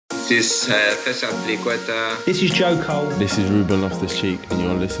This Fesat Liqueta. This is Joe Cole. This is Ruben Loftus-Cheek, and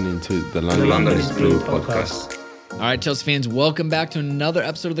you're listening to the London is Blue podcast. All right, Chelsea fans, welcome back to another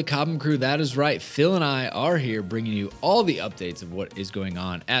episode of the Cobham Crew. That is right, Phil and I are here bringing you all the updates of what is going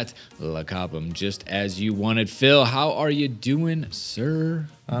on at La Cobham, just as you wanted. Phil, how are you doing, sir?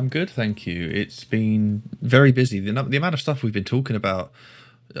 I'm good, thank you. It's been very busy. The amount of stuff we've been talking about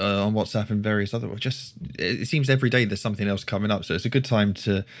on WhatsApp and various other, it seems every day there's something else coming up. So it's a good time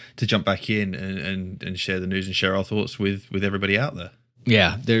to jump back in and share the news and share our thoughts with everybody out there.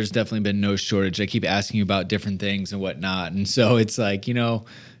 Yeah, there's definitely been no shortage. I keep asking you about different things and whatnot. And so it's like,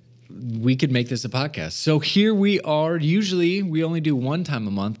 we could make this a podcast. So here we are. Usually we only do one time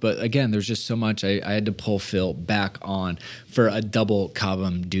a month, but again, there's just so much. I had to pull Phil back on for a double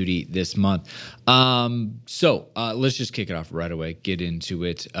Cobham duty this month. So let's just kick it off right away. Get into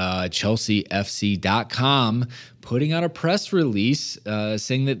it. ChelseaFC.com putting out a press release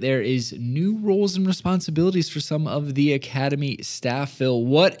saying that there is new roles and responsibilities for some of the academy staff. Phil,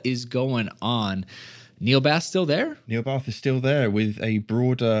 what is going on? Neil Bath still there? Neil Bath is still there with a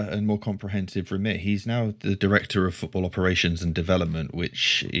broader and more comprehensive remit. He's now the Director of Football Operations and Development,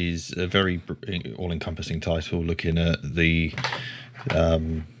 which is a very all-encompassing title, looking at the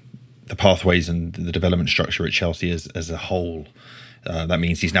pathways and the development structure at Chelsea as a whole. That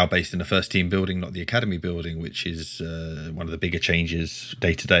means he's now based in the first team building, not the academy building, which is one of the bigger changes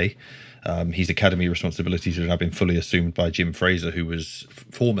day to day. His academy responsibilities have now been fully assumed by Jim Fraser, who was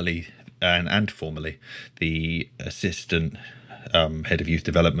formerly the assistant head of youth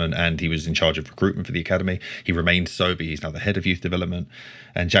development, and he was in charge of recruitment for the academy. He remained so, but he's now the head of youth development.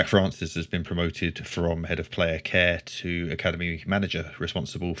 And Jack Francis has been promoted from head of player care to academy manager,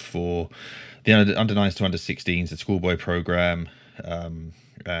 responsible for the under 9s to under 16s, the schoolboy program, and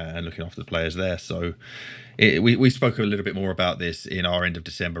looking after the players there. So we spoke a little bit more about this in our end of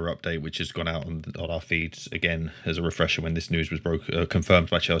December update, which has gone out on our feeds again as a refresher when this news was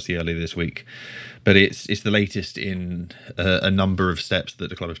confirmed by Chelsea earlier this week. But it's the latest in a number of steps that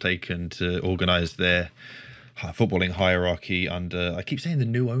the club have taken to organise their footballing hierarchy under, I keep saying the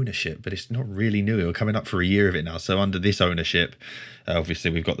new ownership, but it's not really new. We're coming up for a year of it now. So under this ownership, obviously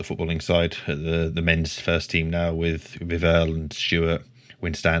we've got the footballing side, the men's first team now with Earl and Stewart,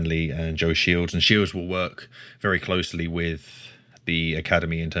 Winstanley and Joe Shields. And Shields will work very closely with the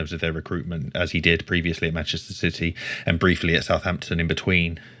academy in terms of their recruitment, as he did previously at Manchester City and briefly at Southampton in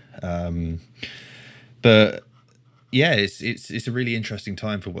between. But yeah, it's a really interesting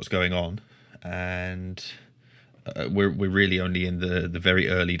time for what's going on, and we're really only in the very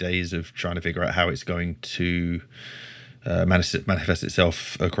early days of trying to figure out how it's going to manifest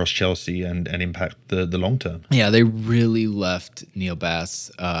itself across Chelsea and impact the long term. Yeah, they really left Neil Bath's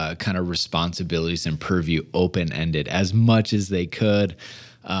kind of responsibilities and purview open-ended as much as they could.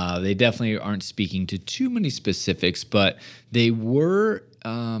 They definitely aren't speaking to too many specifics, but they were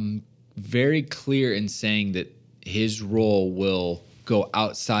very clear in saying that his role will go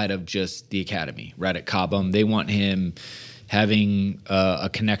outside of just the academy, right, at Cobham. They want him having a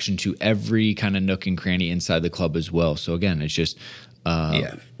connection to every kind of nook and cranny inside the club as well. So again, it's just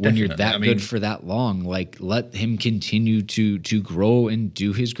when you're that good for that long, like, let him continue to grow and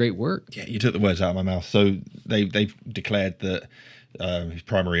do his great work. Yeah, you took the words out of my mouth. So they've declared that his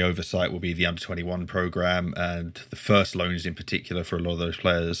primary oversight will be the under-21 program and the first loans in particular for a lot of those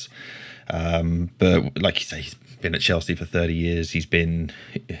players. But like you say, he's been at Chelsea for 30 years. He's been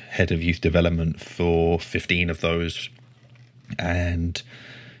head of youth development for 15 of those, and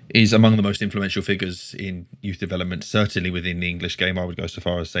is among the most influential figures in youth development, certainly within the English game. I would go so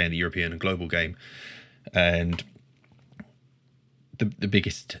far as saying the European and global game. And the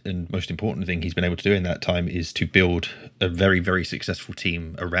biggest and most important thing he's been able to do in that time is to build a very, very successful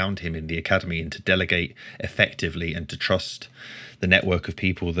team around him in the academy, and to delegate effectively and to trust the network of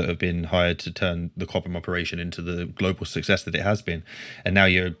people that have been hired to turn the Cobham operation into the global success that it has been. And now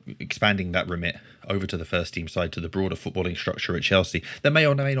you're expanding that remit over to the first team side, to the broader footballing structure at Chelsea. That may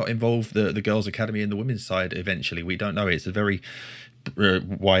or may not involve the girls' academy and the women's side eventually. We don't know. It's a very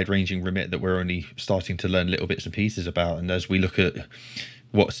wide-ranging remit that we're only starting to learn little bits and pieces about. And as we look at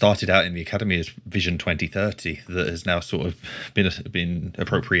what started out in the academy as Vision 2030, that has now sort of been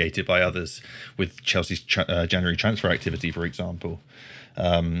appropriated by others with Chelsea's January transfer activity, for example.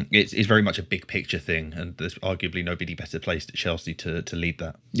 It's very much a big picture thing, and there's arguably nobody better placed at Chelsea to lead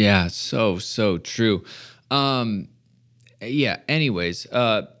that. Yeah, so true. Anyways,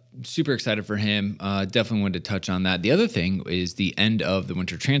 super excited for him. Definitely wanted to touch on that. The other thing is the end of the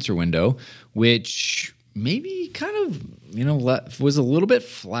winter transfer window, which maybe kind of, was a little bit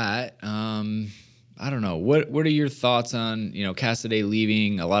flat. I don't know. What are your thoughts on, Cassidy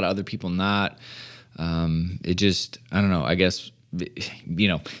leaving, a lot of other people not? It just, I don't know. I guess,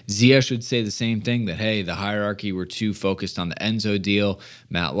 Zia should say the same thing, that, hey, the hierarchy, were too focused on the Enzo deal.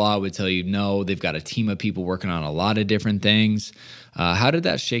 Matt Law would tell you, no, they've got a team of people working on a lot of different things. How did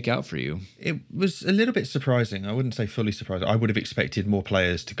that shake out for you? It was a little bit surprising. I wouldn't say fully surprising. I would have expected more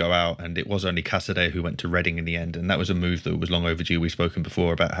players to go out, and it was only Cassidy who went to Reading in the end, and that was a move that was long overdue. We've spoken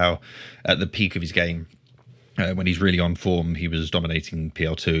before about how at the peak of his game, when he's really on form, he was dominating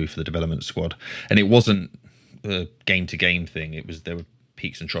PL2 for the development squad. And it wasn't a game-to-game thing. There were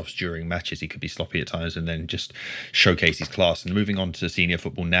peaks and troughs during matches. He could be sloppy at times and then just showcase his class. And moving on to senior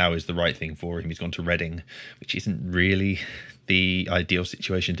football now is the right thing for him. He's gone to Reading, which isn't really the ideal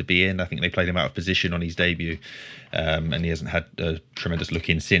situation to be in. I think they played him out of position on his debut, and he hasn't had a tremendous look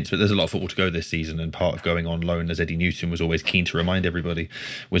in since. But there's a lot of football to go this season, and part of going on loan, as Eddie Newton was always keen to remind everybody,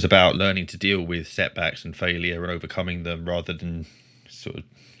 was about learning to deal with setbacks and failure and overcoming them, rather than sort of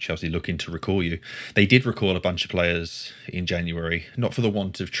Chelsea looking to recall you. They did recall a bunch of players in January, not for the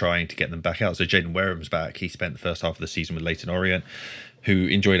want of trying to get them back out. So Jaden Wareham's back. He spent the first half of the season with Leyton Orient, who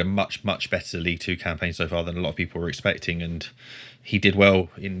enjoyed a much, much better League Two campaign so far than a lot of people were expecting. And he did well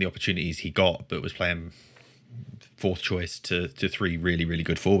in the opportunities he got, but was playing fourth choice to three really, really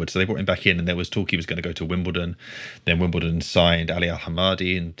good forwards. So they brought him back in, and there was talk he was going to go to Wimbledon. Then Wimbledon signed Ali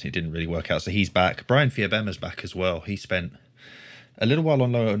Al-Hamadi, and it didn't really work out. So he's back. Brian Fiabema's back as well. He spent a little while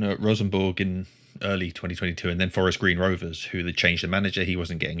on loan at Rosenborg in early 2022, and then Forest Green Rovers, who they changed the manager. He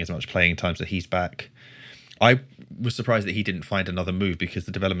wasn't getting as much playing time, so he's back. I was surprised that he didn't find another move, because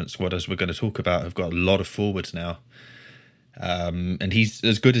the development squad, as we're going to talk about, have got a lot of forwards now. And he's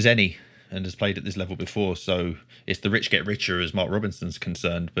as good as any and has played at this level before. So it's the rich get richer as Mark Robinson's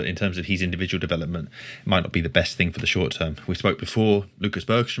concerned. But in terms of his individual development, it might not be the best thing for the short term. We spoke before, Lucas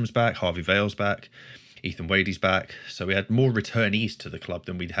Bergstrom's back, Harvey Vale's back, Ethan Wadey's back. So we had more returnees to the club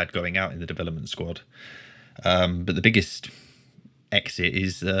than we'd had going out in the development squad. But the biggest exit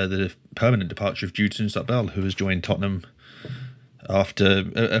is the permanent departure of Jude Soonsup-Bell, who has joined Tottenham after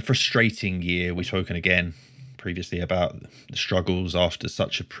a frustrating year. We've spoken again previously about the struggles after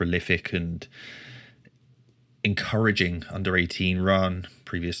such a prolific and encouraging under-18 run.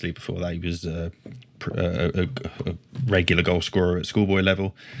 Previously, before that, he was a regular goal scorer at schoolboy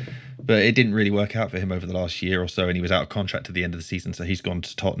level. But it didn't really work out for him over the last year or so, and he was out of contract at the end of the season, so he's gone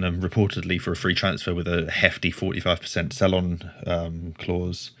to Tottenham, reportedly for a free transfer with a hefty 45% sell-on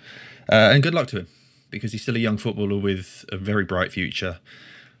clause. And good luck to him, because he's still a young footballer with a very bright future.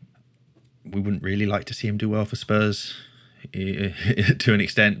 We wouldn't really like to see him do well for Spurs to an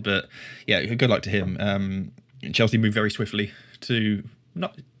extent, but yeah, good luck to him. Chelsea moved very swiftly to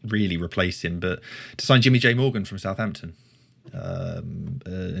not really replace him, but to sign Jimmy J. Morgan from Southampton.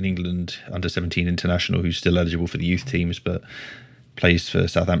 An England under-17 international who's still eligible for the youth teams, but plays for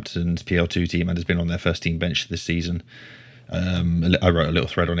Southampton's PL2 team and has been on their first team bench this season. I wrote a little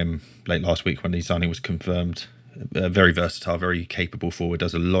thread on him late last week when his signing was confirmed. Very versatile, very capable forward,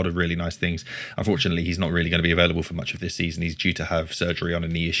 does a lot of really nice things. Unfortunately, he's not really going to be available for much of this season. He's due to have surgery on a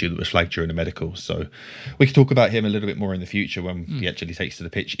knee issue that was flagged during a medical. So we can talk about him a little bit more in the future when he actually takes to the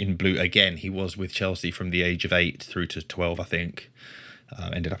pitch in blue again. He was with Chelsea from the age of 8 through to 12, I think.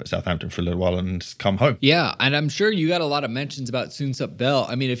 Ended up at Southampton for a little while and come home. Yeah, and I'm sure you got a lot of mentions about Soonsup-Bell.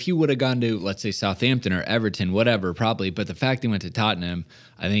 I mean, if he would have gone to, let's say, Southampton or Everton, whatever, probably. But the fact he went to Tottenham,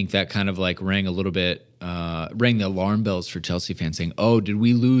 I think that kind of like rang a little bit, rang the alarm bells for Chelsea fans saying, oh, did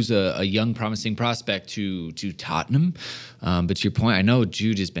we lose a young, promising prospect to Tottenham? But to your point, I know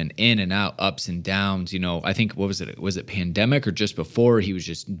Jude has been in and out, ups and downs. I think, what was it? Was it pandemic or just before? He was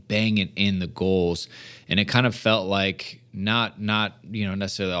just banging in the goals. And it kind of felt like not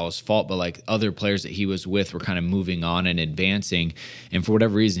necessarily all his fault, but like other players that he was with were kind of moving on and advancing. And for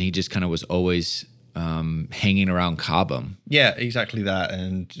whatever reason, he just kind of was always hanging around Cobham. Yeah, exactly that.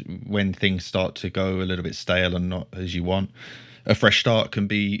 And when things start to go a little bit stale and not as you want, a fresh start can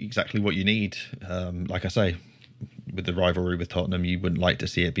be exactly what you need. Like I say, with the rivalry with Tottenham, you wouldn't like to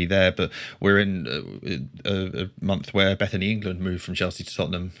see it be there, but we're in a month where Bethany England moved from Chelsea to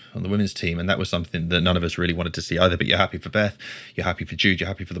Tottenham on the women's team, and that was something that none of us really wanted to see either. But you're happy for Beth, you're happy for Jude, you're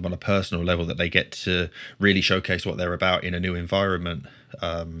happy for them on a personal level that they get to really showcase what they're about in a new environment.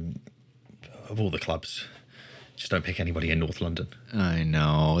 Of all the clubs, just don't pick anybody in North London. I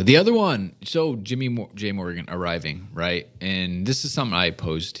know. The other one, so Jimmy J. Morgan arriving, right? And this is something I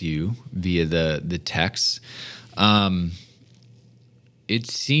posed to you via the text. It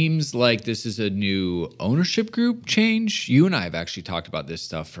seems like this is a new ownership group change. You and I have actually talked about this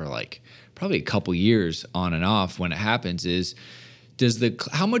stuff for like probably a couple years on and off. When it happens is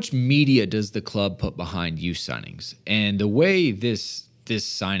how much media does the club put behind youth signings? And the way this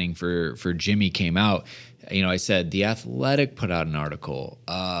signing for Jimmy came out, I said The Athletic put out an article.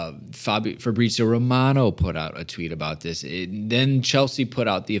 Fabrizio Romano put out a tweet about this. Then Chelsea put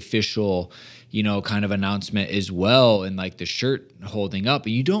out the official, kind of announcement as well, and like the shirt holding up.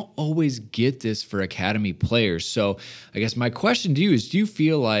 And you don't always get this for academy players. So I guess my question to you is, do you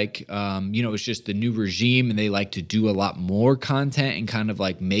feel like, it's just the new regime and they like to do a lot more content and kind of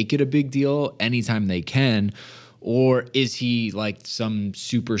like make it a big deal anytime they can? Or is he like some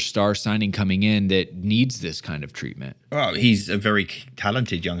superstar signing coming in that needs this kind of treatment? Well, he's a very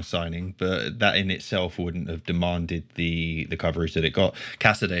talented young signing, but that in itself wouldn't have demanded the coverage that it got.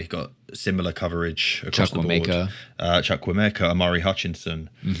 Cassidy got similar coverage across the board. Chukwuemeka, Amari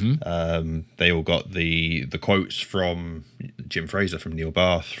Hutchinson. Mm-hmm. They all got the quotes from Jim Fraser, from Neil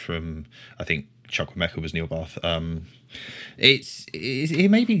Bath, from, I think Chukwuemeka was Neil Bath.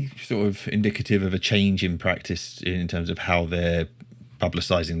 It may be sort of indicative of a change in practice in terms of how they're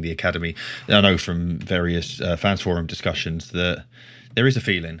publicising the academy. I know from various fans forum discussions that there is a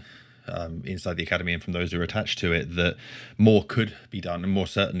feeling inside the academy and from those who are attached to it that more could be done, and more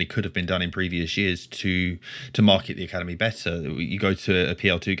certainly could have been done in previous years to market the academy better. You go to a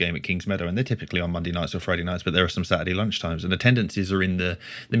PL2 game at Kings Meadow and they're typically on Monday nights or Friday nights, but there are some Saturday lunchtimes and attendances are in the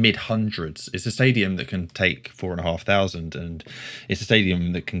mid hundreds. It's a stadium that can take 4,500 and it's a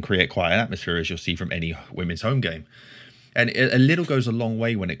stadium that can create quite an atmosphere, as you'll see from any women's home game. And a little goes a long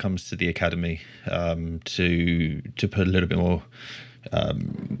way when it comes to the academy, to put a little bit more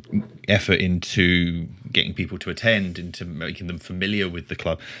effort into getting people to attend, into making them familiar with the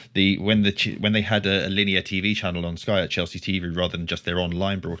club. When they had a linear TV channel on Sky at Chelsea TV rather than just their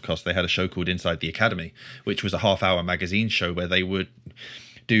online broadcast, they had a show called Inside the Academy, which was a half-hour magazine show where they would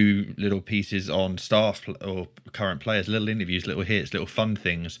do little pieces on staff or current players, little interviews, little hits, little fun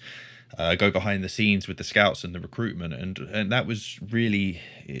things. Go behind the scenes with the scouts and the recruitment, and that was really,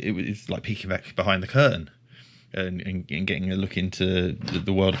 it was like peeking back behind the curtain and getting a look into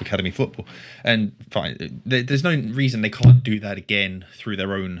the world of academy football. And fine, there's no reason they can't do that again through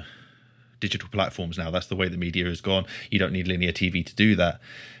their own digital platforms now. That's the way the media has gone. You don't need linear TV to do that.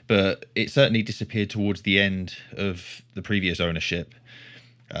 But it certainly disappeared towards the end of the previous ownership.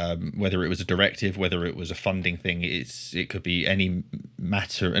 Whether it was a directive, whether it was a funding thing, it could be any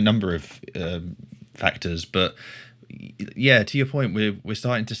matter, a number of factors. But yeah, to your point, we're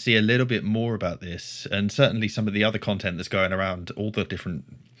starting to see a little bit more about this, and certainly some of the other content that's going around all the different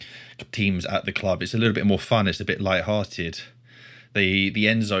teams at the club. It's a little bit more fun. It's a bit lighthearted. The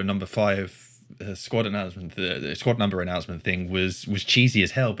Enzo number 5 squad announcement, the squad number announcement thing was cheesy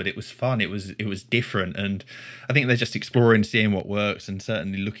as hell, but it was fun. It was different, and I think they're just exploring, seeing what works, and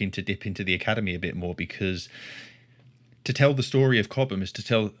certainly looking to dip into the academy a bit more, because to tell the story of Cobham is to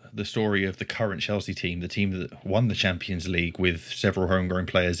tell the story of the current Chelsea team, the team that won the Champions League with several homegrown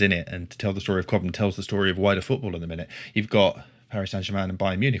players in it, and to tell the story of Cobham tells the story of wider football in the minute. You've got Paris Saint-Germain and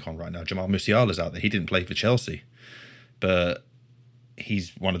Bayern Munich on right now. Jamal Musiala's out there. He didn't play for Chelsea, but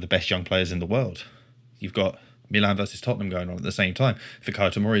he's one of the best young players in the world. You've got Milan versus Tottenham going on at the same time.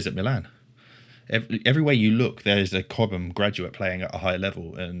 Fikayo Tomori's at Milan. Everywhere you look, there's a Cobham graduate playing at a high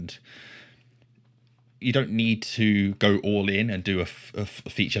level, and you don't need to go all in and do a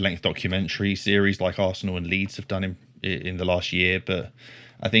feature-length documentary series like Arsenal and Leeds have done in the last year, but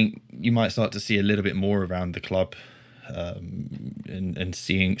I think you might start to see a little bit more around the club, and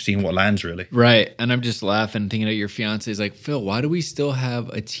seeing what lands, really. Right. And I'm just laughing, thinking of your fiance is like, Phil, why do we still have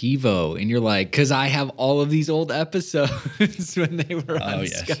a TiVo? And you're like, because I have all of these old episodes when they were on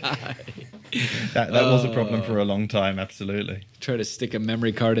Sky. That was a problem for a long time, absolutely. Try to stick a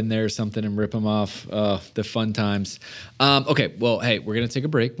memory card in there or something and rip them off. The fun times. Okay, well, hey, we're going to take a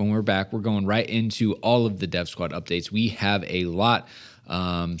break. When we're back, we're going right into all of the Dev Squad updates. We have a lot.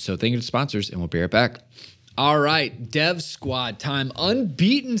 So thank you to sponsors, and we'll be right back. All right, Dev Squad time.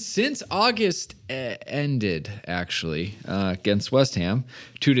 Unbeaten since August ended, actually, against West Ham,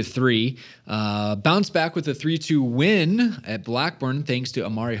 2-3. Bounced back with a 3-2 win at Blackburn, thanks to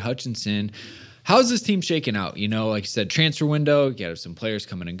Amari Hutchinson. How's this team shaking out? You know, like you said, transfer window, you got some players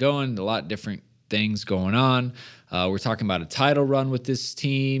coming and going, a lot of different things going on. We're talking about a title run with this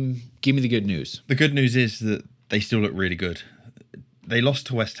team. Give me the good news. The good news is that they still look really good. They lost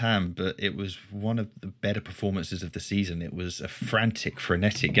to West Ham, but it was one of the better performances of the season. It was a frantic,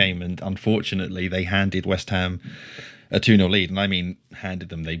 frenetic game, and unfortunately, they handed West Ham a 2-0 lead. And I mean, handed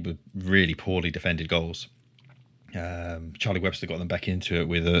them. They were really poorly defended goals. Charlie Webster got them back into it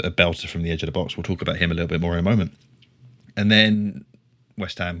with a belter from the edge of the box. We'll talk about him a little bit more in a moment. And then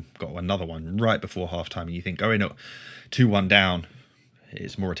West Ham got another one right before half-time, and you think, going up 2-1 down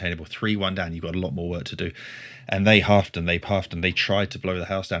it's more attainable. 3-1 down, you've got a lot more work to do. And they huffed and they puffed and they tried to blow the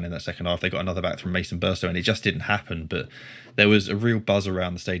house down in that second half. They got another back from Mason Burstow and it just didn't happen. But there was a real buzz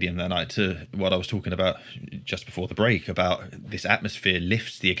around the stadium that night, to what I was talking about just before the break, about this atmosphere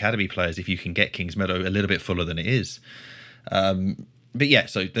lifts the academy players if you can get Kingsmeadow a little bit fuller than it is. But yeah,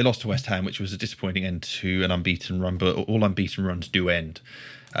 so they lost to West Ham, which was a disappointing end to an unbeaten run, but all unbeaten runs do end.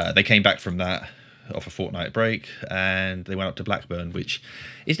 They came back from that off a fortnight break and they went up to Blackburn, which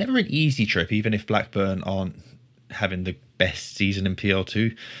is never an easy trip, even if Blackburn aren't having the best season in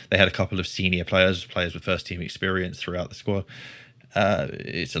PL2. They had a couple of senior players with first team experience throughout the squad.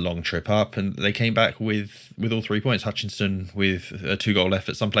 It's a long trip up, and they came back with all 3 points. Hutchinson with a 2-goal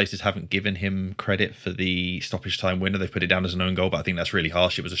effort. Some places haven't given him credit for the stoppage time winner. They've put it down as an own goal, but I think that's really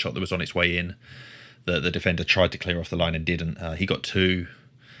harsh. It was a shot that was on its way in. The defender tried to clear off the line and didn't. He got 2.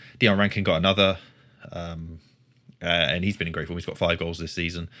 Dion Rankin got another, and he's been in great form. He's got 5 goals this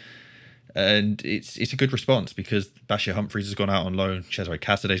season. And it's a good response because Bashir Humphreys has gone out on loan. Cesare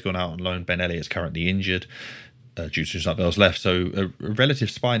Casadei's gone out on loan. Ben Elliott's currently injured. Due to St Bell's left. So a relative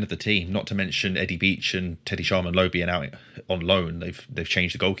spine of the team, not to mention Eddie Beach and Teddy Sharman-Lowe being out on loan. They've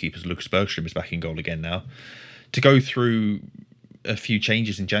changed the goalkeepers. Lucas Bergstrom is back in goal again now. To go through a few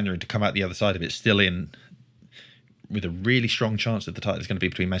changes in January and to come out the other side of it still in with a really strong chance that the title is going to be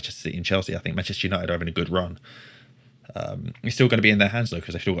between Manchester City and Chelsea. I think Manchester United are having a good run. It's still going to be in their hands though,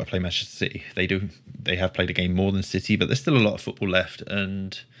 because they've still got to play Manchester City. They have played a game more than City, but there's still a lot of football left.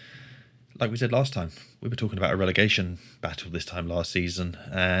 And like we said last time, we were talking about a relegation battle this time last season,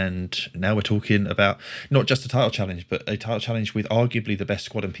 and now we're talking about not just a title challenge, but a title challenge with arguably the best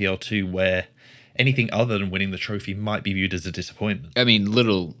squad in PL2, where anything other than winning the trophy might be viewed as a disappointment. I mean,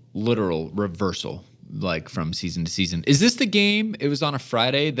 literal reversal, like from season to season. Is this the game? It was on a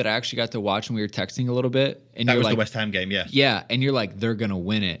Friday that I actually got to watch when we were texting a little bit. And that you're was like, the West Ham game, yeah. Yeah, and you're like, they're going to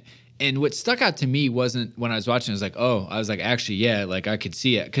win it. And what stuck out to me wasn't when I was watching, I was like, actually, yeah, like I could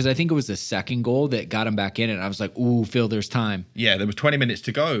see it. Because I think it was the second goal that got him back in. And I was like, ooh, Phil, there's time. Yeah, there was 20 minutes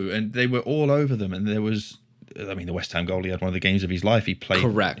to go and they were all over them. And there was, I mean, the West Ham goalie had one of the games of his life. He played.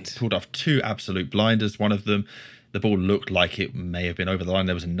 Correct. He pulled off 2 absolute blinders. One of them, the ball looked like it may have been over the line.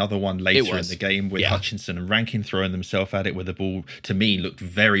 There was another one later in the game with Hutchinson and Rankin throwing themselves at it, where the ball, to me, looked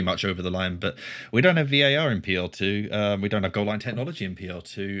very much over the line. But we don't have VAR in PL2. We don't have goal line technology in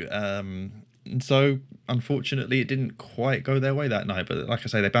PL2. And so, unfortunately, it didn't quite go their way that night. But like I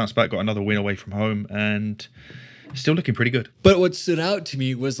say, they bounced back, got another win away from home, and still looking pretty good. But what stood out to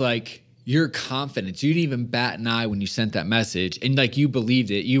me was like your confidence. You didn't even bat an eye when you sent that message. And like you believed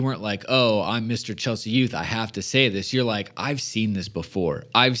it. You weren't like, oh, I'm Mr. Chelsea Youth, I have to say this. You're like, I've seen this before.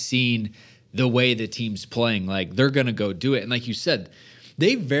 I've seen the way the team's playing. Like, they're going to go do it. And like you said,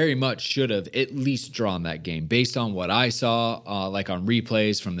 they very much should have at least drawn that game based on what I saw, like on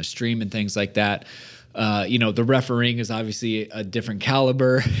replays from the stream and things like that. The refereeing is obviously a different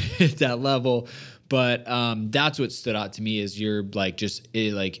caliber at that level. But that's what stood out to me is your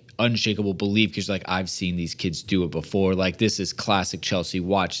unshakable belief, because like, I've seen these kids do it before. Like, this is classic Chelsea.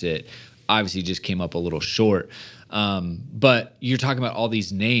 Watched it. Obviously just came up a little short. But you're talking about all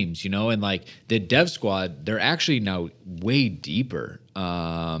these names, and like the dev squad, they're actually now way deeper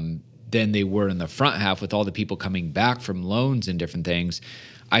than they were in the front half with all the people coming back from loans and different things.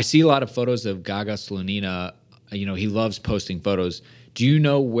 I see a lot of photos of Gaga Slonina. He loves posting photos. Do you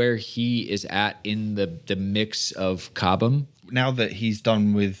know where he is at in the mix of Cobham? Now that he's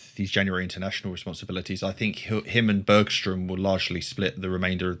done with these January international responsibilities, I think him and Bergstrom will largely split the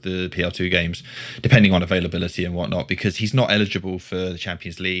remainder of the PL2 games, depending on availability and whatnot, because he's not eligible for the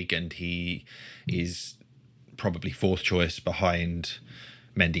Champions League and he is probably 4th choice behind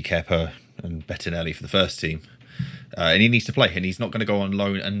Mendy, Kepa and Bettinelli for the first team. And he needs to play, and he's not going to go on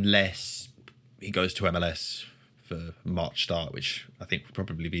loan unless he goes to MLS for March start, which I think would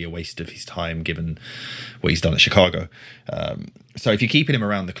probably be a waste of his time given what he's done at Chicago. So if you're keeping him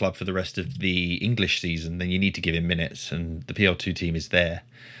around the club for the rest of the English season, then you need to give him minutes, and the PL2 team is there.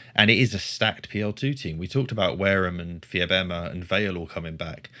 And it is a stacked PL2 team. We talked about Wareham and Fiabema and Vale all coming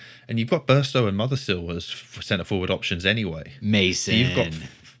back. And you've got Burstow and Mothersill as centre-forward options anyway. Mason. So you've got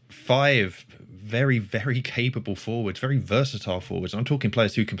 5 very, very capable forwards, very versatile forwards. I'm talking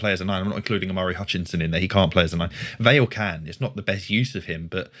players who can play as a 9. I'm not including Amari Hutchinson in there. He can't play as a 9. Vale can. It's not the best use of him,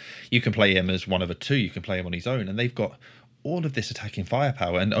 but you can play him as one of a 2. You can play him on his own. And they've got all of this attacking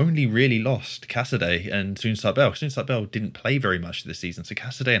firepower and only really lost Casadei and Soon Bell. Soon Bell didn't play very much this season, so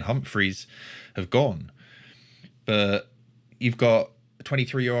Casadei and Humphreys have gone. But you've got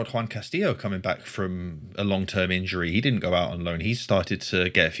 23-year-old Juan Castillo coming back from a long-term injury. He didn't go out on loan. He started to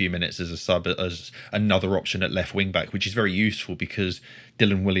get a few minutes as a sub, as another option at left wing back, which is very useful because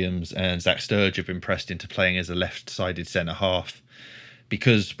Dylan Williams and Zach Sturge have been pressed into playing as a left-sided centre half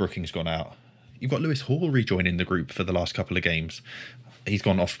because Brooking's gone out. You've got Lewis Hall rejoining the group for the last couple of games. He's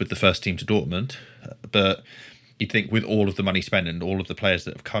gone off with the first team to Dortmund, but you'd think with all of the money spent and all of the players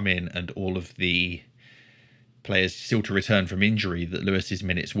that have come in and all of the players still to return from injury, that Lewis's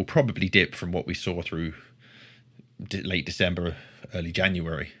minutes will probably dip from what we saw through late December, early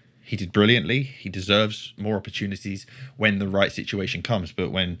January. He did brilliantly. He deserves more opportunities when the right situation comes.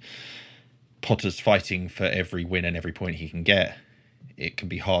 But when Potter's fighting for every win and every point he can get, it can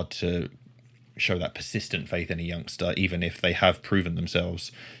be hard to show that persistent faith in a youngster, even if they have proven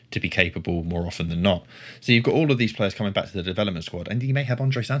themselves to be capable more often than not. So you've got all of these players coming back to the development squad, and you may have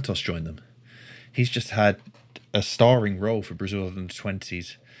Andre Santos join them. He's just had a starring role for Brazil under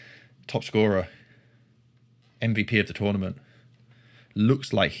 20s, top scorer, MVP of the tournament.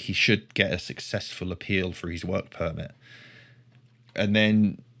 Looks like he should get a successful appeal for his work permit. And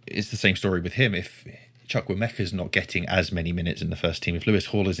then it's the same story with him. If Chukwuemeka's not getting as many minutes in the first team, if Lewis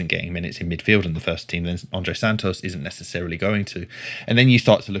Hall isn't getting minutes in midfield in the first team, then Andre Santos isn't necessarily going to. And then you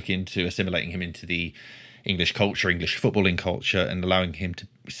start to look into assimilating him into the English culture, English footballing culture, and allowing him to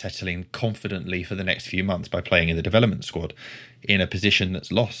settle in confidently for the next few months by playing in the development squad in a position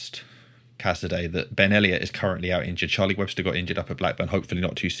that's lost Cassidy, that Ben Elliott is currently out injured. Charlie Webster got injured up at Blackburn, hopefully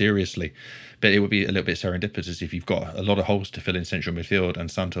not too seriously, but it would be a little bit serendipitous if you've got a lot of holes to fill in central midfield and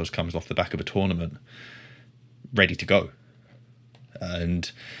Santos comes off the back of a tournament ready to go.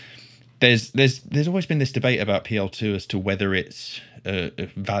 And there's always been this debate about PL2 as to whether it's a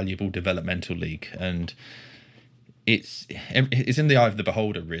valuable developmental league, and it's in the eye of the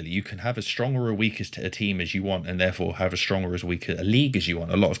beholder, really. You can have as strong or a weak a team as you want, and therefore have as strong or as weak a league as you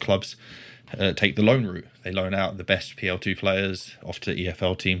want. A lot of clubs take the loan route. They loan out the best PL2 players off to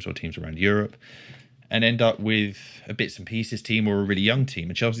EFL teams or teams around Europe and end up with a bits and pieces team or a really young team.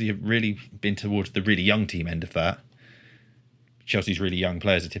 And Chelsea have really been towards the really young team end of that. Chelsea's really young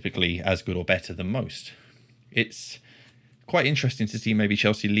players are typically as good or better than most. It's quite interesting to see maybe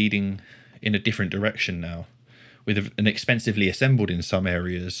Chelsea leading in a different direction now, with an expensively assembled in some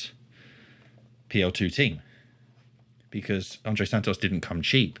areas PL2 team. Because Andre Santos didn't come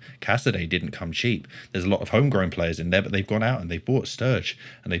cheap. Cassidy didn't come cheap. There's a lot of homegrown players in there, but they've gone out and they've bought Sturge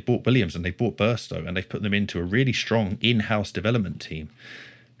and they've bought Williams and they've bought Burstow and they've put them into a really strong in-house development team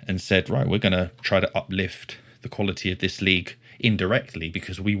and said, right, we're going to try to uplift the quality of this league indirectly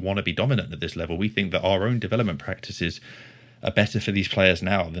because we want to be dominant at this level. We think that our own development practices are better for these players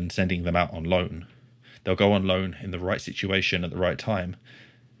now than sending them out on loan. They'll go on loan in the right situation at the right time.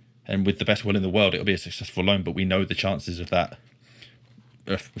 And with the best will in the world, it'll be a successful loan, but we know the chances of that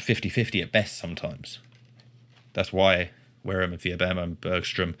are 50-50 at best sometimes. That's why Wareham and Fiabema and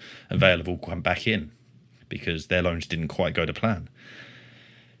Bergstrom and Vale have all come back in, because their loans didn't quite go to plan.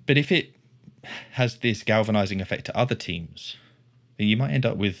 But if it has this galvanising effect to other teams, then you might end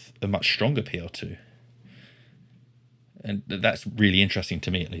up with a much stronger PL2. And that's really interesting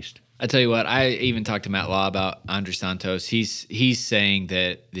to me, at least. I tell you what, I even talked to Matt Law about Andre Santos. He's saying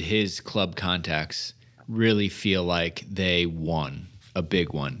that his club contacts really feel like they won a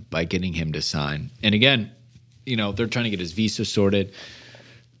big one by getting him to sign. And again, you know, they're trying to get his visa sorted.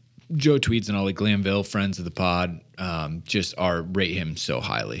 Joe Tweeds and Ollie Glanville, friends of the pod, just rate him so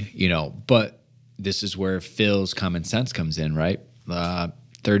highly, you know. But this is where Phil's common sense comes in, right?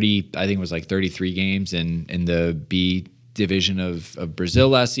 30, I think it was like 33 games in the B division of Brazil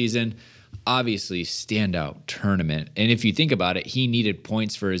last season. Obviously, standout tournament. And if you think about it, he needed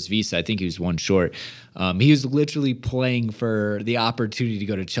points for his visa. I think he was one short. He was literally playing for the opportunity to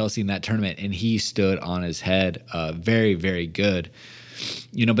go to Chelsea in that tournament, and he stood on his head. Very, very good.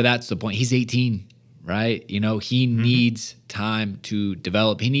 You know, but that's the point. He's 18, right? You know, he needs time to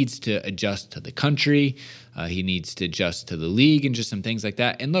develop. He needs to adjust to the country. He needs to adjust to the league and just some things like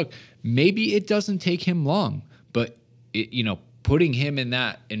that. And look, maybe it doesn't take him long, but putting him in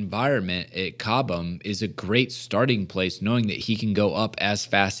that environment at Cobham is a great starting place, knowing that he can go up as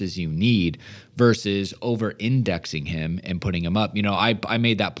fast as you need versus over-indexing him and putting him up. You know, I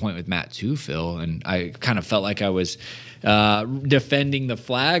made that point with Matt too, Phil, and I kind of felt like I was defending the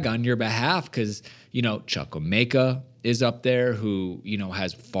flag on your behalf because, you know, Chukwuemeka is up there who, you know,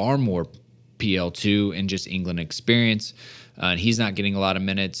 has far more PL2 and just England experience. and he's not getting a lot of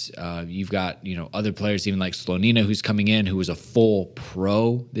minutes. You've got other players, even like Slonina, who's coming in, who is a full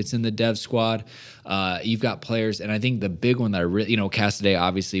pro that's in the dev squad. You've got players, and I think the big one that I really, Cassidy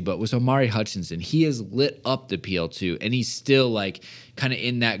obviously, but was Omari Hutchinson. He has lit up the PL2, and he's still like kind of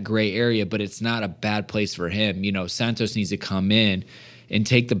in that gray area, but it's not a bad place for him. Santos needs to come in and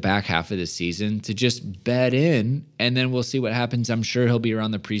take the back half of the season to just bed in, and then we'll see what happens. I'm sure he'll be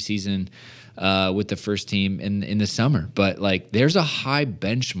around the preseason with the first team in the summer. But like, there's a high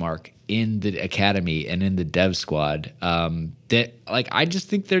benchmark in the academy and in the dev squad that like I just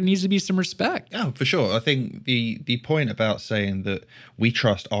think there needs to be some respect. Oh, for sure. I think the point about saying that we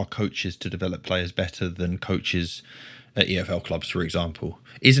trust our coaches to develop players better than coaches at EFL clubs, for example,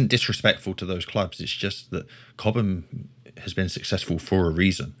 isn't disrespectful to those clubs. It's just that Cobham has been successful for a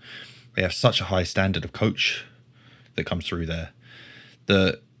reason. They have such a high standard of coach that comes through there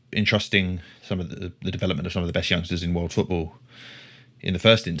that entrusting some of the development of some of the best youngsters in world football in the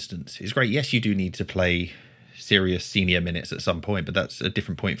first instance is great. Yes, you do need to play serious senior minutes at some point, but that's a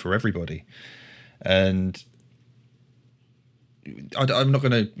different point for everybody. And I'm not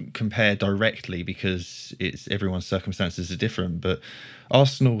going to compare directly because everyone's circumstances are different, but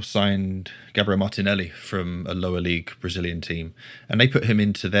Arsenal signed Gabriel Martinelli from a lower league Brazilian team, and they put him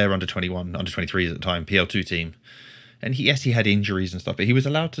into their under-21, under-23s at the time, PL2 team. And he had injuries and stuff, but he was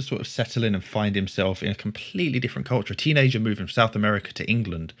allowed to sort of settle in and find himself in a completely different culture. A teenager moving from South America to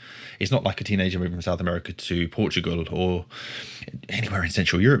England is not like a teenager moving from South America to Portugal or anywhere in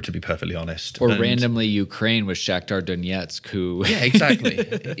Central Europe, to be perfectly honest. Or randomly Ukraine with Shakhtar Donetsk, who... Yeah, exactly.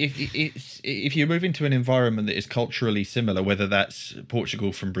 If you move into an environment that is culturally similar, whether that's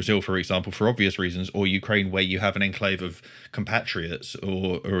Portugal from Brazil, for example, for obvious reasons, or Ukraine, where you have an enclave of compatriots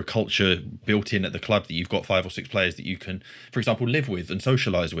or a culture built in at the club that you've got 5 or 6 players that you can, for example, live with and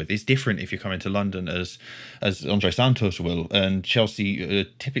socialise with. It's different if you're coming to London as Andre Santos will, and Chelsea are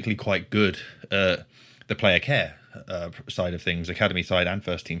typically quite good at the player care side of things, academy side and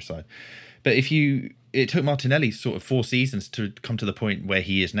first team side. But it took Martinelli sort of 4 seasons to come to the point where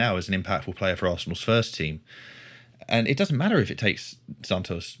he is now as an impactful player for Arsenal's first team. And it doesn't matter if it takes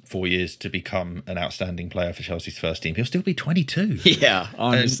Santos 4 years to become an outstanding player for Chelsea's first team. He'll still be 22. Yeah,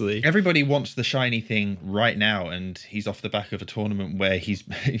 honestly. And everybody wants the shiny thing right now, and he's off the back of a tournament where he's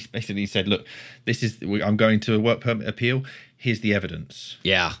basically said, look, I'm going to a work permit appeal. Here's the evidence.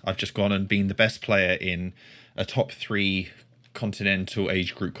 Yeah. I've just gone and been the best player in a top 3 continental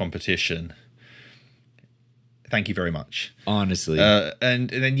age group competition. Thank you very much. Honestly. And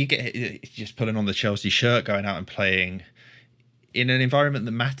then you get just putting on the Chelsea shirt, going out and playing in an environment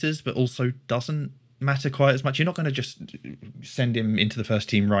that matters, but also doesn't matter quite as much. You're not going to just send him into the first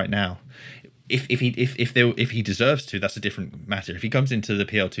team right now. If he deserves to, that's a different matter. If he comes into the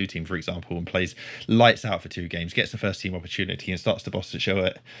PL2 team, for example, and plays lights out for 2 games, gets the first team opportunity, and starts to boss the show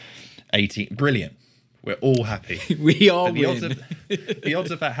at 18, brilliant. We're all happy. We all win. The odds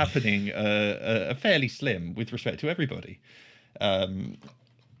of that happening are fairly slim with respect to everybody. And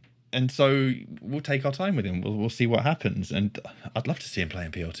so we'll take our time with him. We'll see what happens. And I'd love to see him play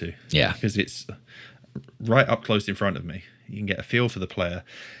in PL2. Yeah. Because it's right up close in front of me. You can get a feel for the player.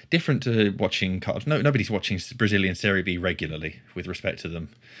 Different to watching... nobody's watching Brazilian Serie B regularly with respect to them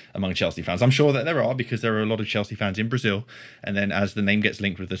among Chelsea fans. I'm sure that there are, because there are a lot of Chelsea fans in Brazil. And then as the name gets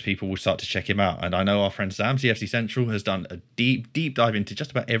linked with this, people will start to check him out. And I know our friend Sam, CFC Central, has done a deep dive into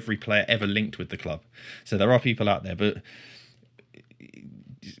just about every player ever linked with the club. So there are people out there. But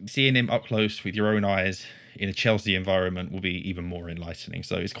seeing him up close with your own eyes in a Chelsea environment will be even more enlightening.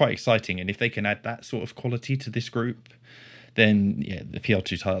 So it's quite exciting. And if they can add that sort of quality to this group, then yeah, the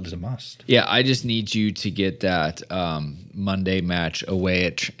PL2 title is a must. Yeah, I just need you to get that Monday match away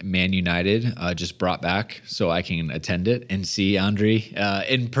at Man United just brought back so I can attend it and see Andre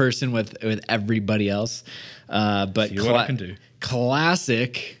in person with everybody else. But see what I can do.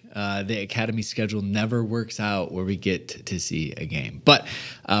 Classic. The academy schedule never works out where we get to see a game. But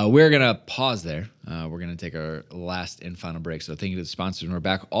we're going to pause there. We're going to take our last and final break. So thank you to the sponsors. And we're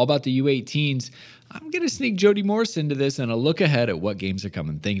back all about the U18s. I'm going to sneak Jody Morris into this and a look ahead at what games are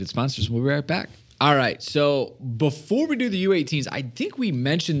coming. Thank you to the sponsors. We'll be right back. All right. So before we do the U18s, I think we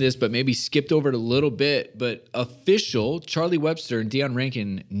mentioned this, but maybe skipped over it a little bit. But official, Charlie Webster and Dion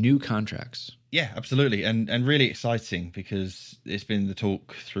Rankin, new contracts. Yeah, absolutely. And really exciting because it's been the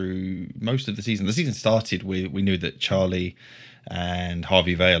talk through most of the season. The season started with, we knew that Charlie and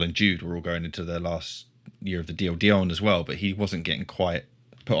Harvey Vale and Jude were all going into their last year of the deal. Dion as well, but he wasn't getting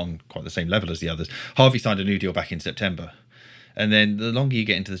put on quite the same level as the others. Harvey signed a new deal back in September. And then the longer you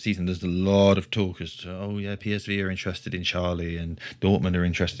get into the season, there's a lot of talk as to, oh yeah, PSV are interested in Charlie and Dortmund are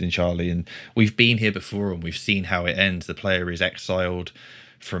interested in Charlie. And we've been here before and we've seen how it ends. The player is exiled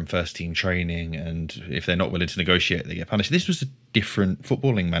from first team training, and if they're not willing to negotiate, they get punished. This was a different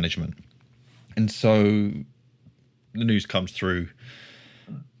footballing management. And so the news comes through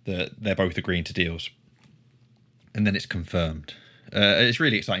that they're both agreeing to deals. And then it's confirmed. It's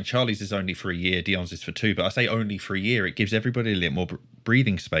really exciting. Charlie's is only for a year, Dion's is for 2. But I say only for a year. It gives everybody a little more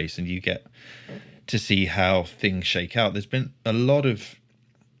breathing space, and you get to see how things shake out. There's been a lot of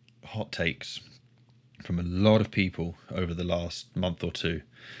hot takes from a lot of people over the last month or two,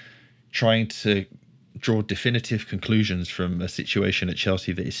 trying to draw definitive conclusions from a situation at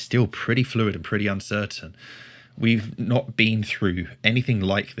Chelsea that is still pretty fluid and pretty uncertain. We've not been through anything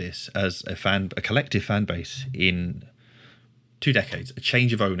like this as a collective fan base in 2 decades, a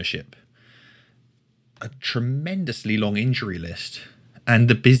change of ownership, a tremendously long injury list, and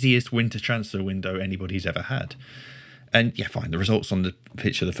the busiest winter transfer window anybody's ever had. And yeah, fine, the results on the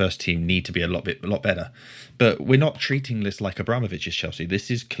pitch of the first team need to be a lot better. But we're not treating this like Abramovich's Chelsea. This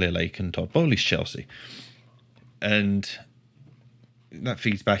is Clear Lake and Todd Bowley's Chelsea. And that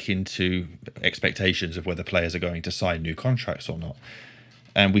feeds back into expectations of whether players are going to sign new contracts or not.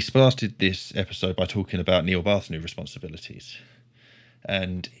 And we started this episode by talking about Neil Bath's new responsibilities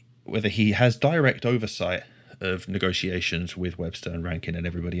and whether he has direct oversight of negotiations with Webster and Rankin and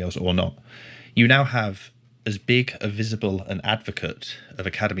everybody else or not. You now have as big a visible an advocate of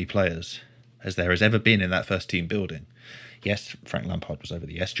academy players as there has ever been in that first team building. Yes, Frank Lampard was over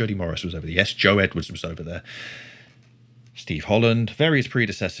there. Yes, Jody Morris was over there. Yes, Joe Edwards was over there. Steve Holland, various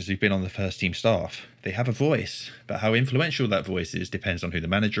predecessors who've been on the first team staff. They have a voice, but how influential that voice is depends on who the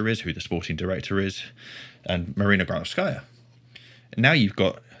manager is, who the sporting director is, and Marina Granovskaya. And now you've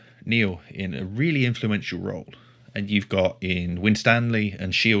got Neil in a really influential role. And you've got in Winstanley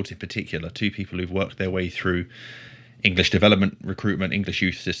and Shields in particular, 2 people who've worked their way through English development, recruitment, English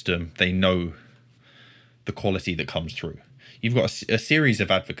youth system. They know the quality that comes through. You've got a series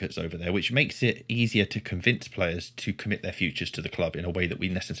of advocates over there, which makes it easier to convince players to commit their futures to the club in a way that we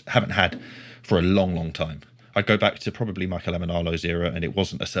haven't had for a long, long time. I'd go back to probably Michael Emenalo's era, and it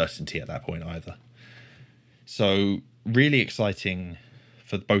wasn't a certainty at that point either. So really exciting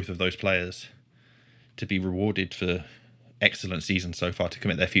for both of those players to be rewarded for excellent seasons so far, to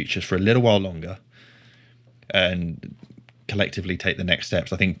commit their futures for a little while longer and collectively take the next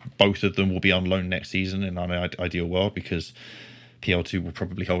steps. I think both of them will be on loan next season in an ideal world, because PL2 will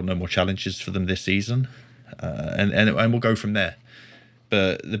probably hold no more challenges for them this season, and we'll go from there.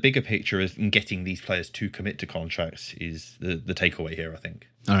 But the bigger picture is in getting these players to commit to contracts is the takeaway here, I think.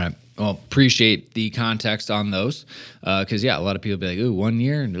 All right. Well, appreciate the context on those, because yeah, a lot of people be like, "Ooh, 1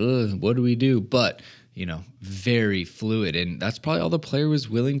 year, and what do we do?" But very fluid, and that's probably all the player was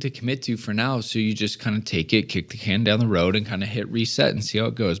willing to commit to for now. So you just kind of take it, kick the can down the road, and kind of hit reset and see how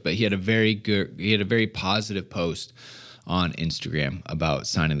it goes. But he had a very positive post on Instagram about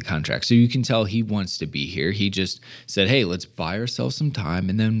signing the contract. So you can tell he wants to be here. He just said, hey, let's buy ourselves some time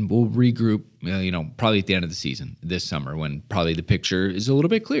and then we'll regroup, probably at the end of the season this summer when probably the picture is a little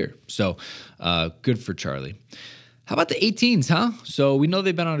bit clear. So good for Charlie. How about the 18s, huh? So we know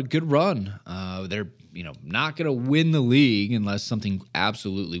they've been on a good run. They're not going to win the league unless something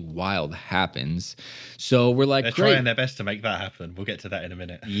absolutely wild happens. So we're like, they're trying their best to make that happen. We'll get to that in a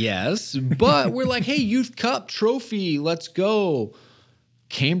minute. Yes, but we're like, hey, Youth Cup trophy, let's go.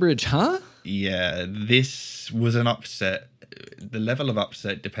 Cambridge, huh? Yeah, this was an upset. The level of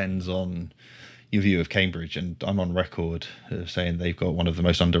upset depends on your view of Cambridge, and I'm on record saying they've got one of the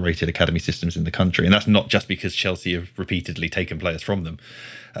most underrated academy systems in the country, and that's not just because Chelsea have repeatedly taken players from them.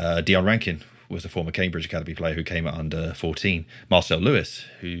 Dion Rankin was a former Cambridge Academy player who came at under 14. Marcel Lewis,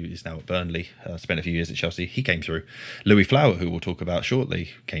 who is now at Burnley, spent a few years at Chelsea, he came through. Louis Flower, who we'll talk about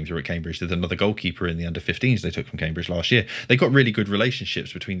shortly, came through at Cambridge. There's another goalkeeper in the under 15s they took from Cambridge last year. They got really good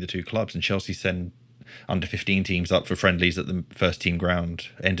relationships between the two clubs, and Chelsea send under 15 teams up for friendlies at the first team ground,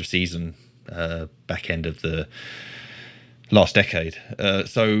 end of season, back end of the last decade.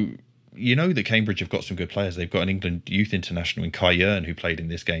 So that Cambridge have got some good players. They've got an England youth international in Kai Yearn who played in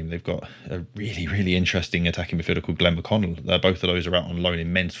this game. They've got a really, really interesting attacking midfielder called Glenn McConnell. Both of those are out on loan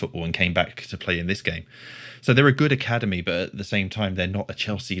in men's football and came back to play in this game. So they're a good academy, but at the same time, they're not a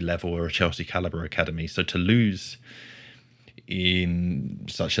Chelsea level or a Chelsea calibre academy. So to lose in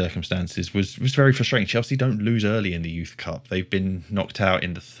such circumstances was very frustrating. Chelsea don't lose early in the Youth Cup. They've been knocked out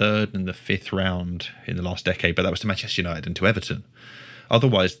in the 3rd and the 5th round in the last decade, but that was to Manchester United and to Everton.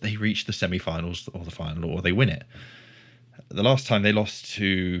 Otherwise, they reach the semi-finals or the final, or they win it. The last time they lost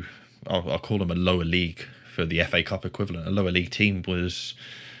to, I'll call them a lower league for the FA Cup equivalent. A lower league team was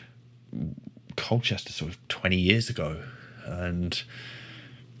Colchester sort of 20 years ago, and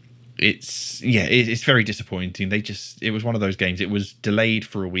it's very disappointing. It was one of those games. It was delayed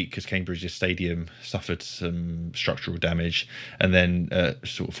for a week because Cambridge's stadium suffered some structural damage, and then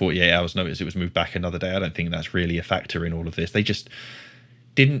sort of 48 hours notice it was moved back another day. I don't think that's really a factor in all of this. They just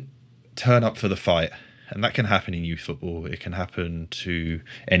didn't turn up for the fight, and that can happen in youth football. It can happen to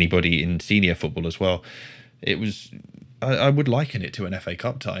anybody in senior football as well. I would liken it to an FA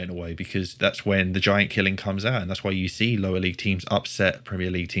Cup tie in a way, because that's when the giant killing comes out, and that's why you see lower league teams upset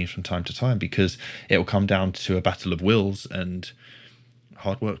Premier League teams from time to time, because it will come down to a battle of wills, and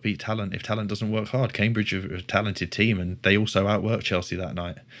hard work beat talent if talent doesn't work hard. Cambridge are a talented team, and they also outworked Chelsea that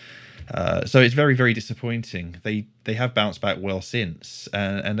night. So it's very, very disappointing. They have bounced back well since,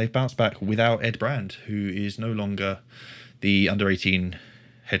 and they've bounced back without Ed Brand, who is no longer the under-18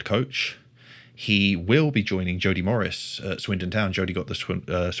 head coach. He will be joining Jody Morris at Swindon Town. Jody got the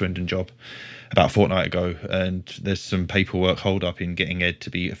Swindon job about a fortnight ago, and there's some paperwork hold up in getting Ed to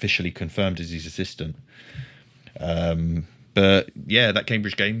be officially confirmed as his assistant. But yeah, that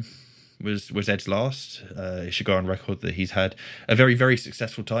Cambridge game was Ed's last. It should go on record that he's had a very, very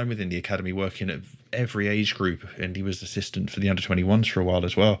successful time within the academy, working at every age group, and he was assistant for the under-21s for a while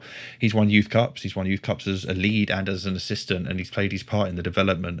as well. He's won youth cups. He's won youth cups as a lead and as an assistant, and he's played his part in the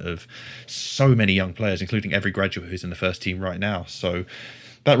development of so many young players, including every graduate who's in the first team right now. So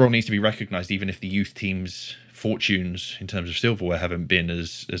that role needs to be recognised, even if the youth team's fortunes in terms of silverware haven't been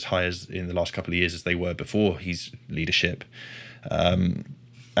as high as in the last couple of years as they were before his leadership.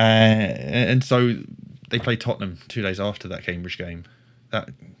 And so they played Tottenham 2 days after that Cambridge game.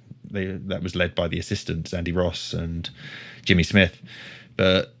 That was led by the assistants, Andy Ross and Jimmy Smith.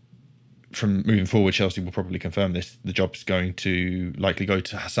 But from moving forward, Chelsea will probably confirm this. The job's going to likely go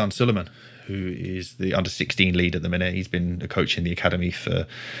to Hassan Suleiman, who is the under-16 lead at the minute. He's been a coach in the academy for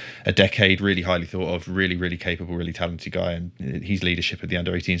a decade, really highly thought of, really, really capable, really talented guy. And his leadership of the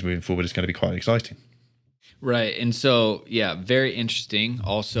under-18s moving forward is going to be quite exciting. Right. And so, yeah, very interesting.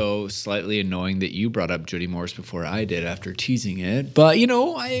 Also slightly annoying that you brought up Jody Morris before I did after teasing it. But,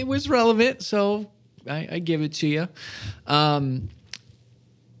 it was relevant, so I give it to you.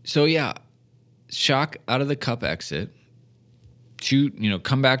 So, yeah, shock out of the cup exit.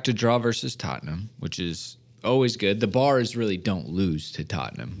 Come back to draw versus Tottenham, which is always good. The bar is really don't lose to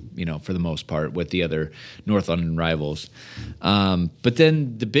Tottenham, for the most part with the other North London rivals. But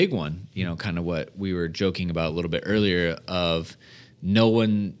then the big one, kind of what we were joking about a little bit earlier of no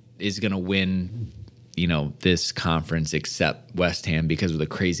one is going to win, this conference except West Ham because of the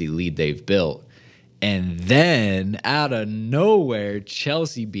crazy lead they've built. And then out of nowhere,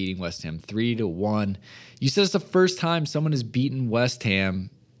 Chelsea beating West Ham 3-1. You said it's the first time someone has beaten West Ham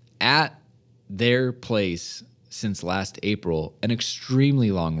at their place since last April, an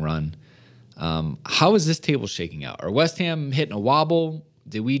extremely long run. How is this table shaking out? Are West Ham hitting a wobble?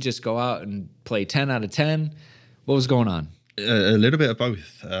 Did we just go out and play 10 out of 10? What was going on? A little bit of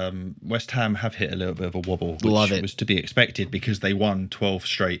both. West Ham have hit a little bit of a wobble, which was to be expected because they won 12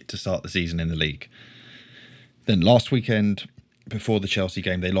 straight to start the season in the league. Then last weekend, before the Chelsea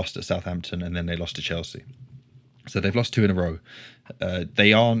game, they lost at Southampton and then they lost to Chelsea. So they've lost two in a row.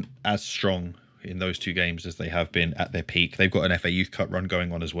 They aren't as strong in those two games as they have been at their peak. They've got an FA Youth Cup run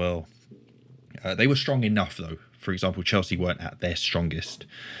going on as well. They were strong enough, though. For example, Chelsea weren't at their strongest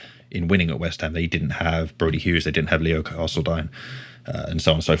in winning at West Ham. They didn't have Brodie Hughes, they didn't have Leo Castledine, and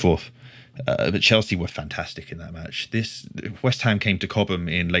so on and so forth. But Chelsea were fantastic in that match. West Ham came to Cobham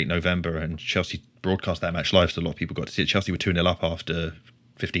in late November, and Chelsea broadcast that match live, so a lot of people got to see it. Chelsea were 2-0 up after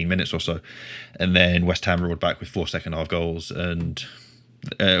 15 minutes or so, and then West Ham roared back with 4 second-half goals. And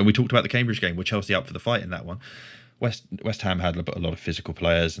we talked about the Cambridge game. Were Chelsea up for the fight in that one? West Ham had a lot of physical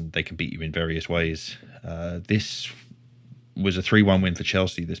players, and they can beat you in various ways. This was a 3-1 win for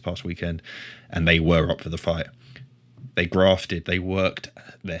Chelsea this past weekend, and they were up for the fight. They grafted, they worked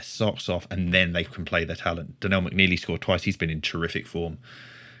their socks off, and then they can play their talent. Donnell McNeely scored twice. He's been in terrific form.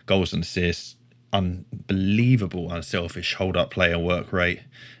 Goals and assists, unbelievable, unselfish hold-up play and work rate.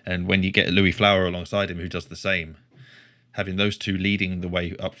 And when you get Louis Flower alongside him, who does the same, having those two leading the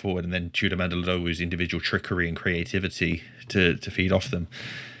way up forward, and then Tudor Mandaladowu's individual trickery and creativity to feed off them,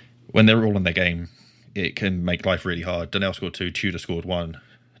 when they're all in their game, it can make life really hard. Donnell scored 2, Tudor scored 1.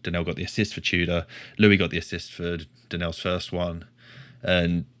 Donnell got the assist for Tudor. Louis got the assist for Donnell's first one.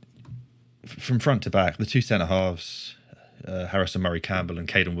 And from front to back, the two centre-halves, Harrison Murray-Campbell and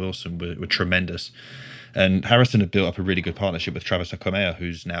Caden Wilson, were tremendous. And Harrison had built up a really good partnership with Travis Akomea,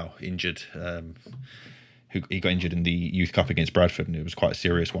 who's now injured. who he got injured in the Youth Cup against Bradford, and it was quite a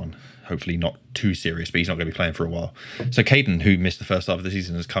serious one. Hopefully not too serious, but he's not going to be playing for a while. So Caden, who missed the first half of the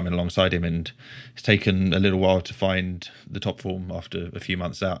season, has come in alongside him, and it's taken a little while to find the top form after a few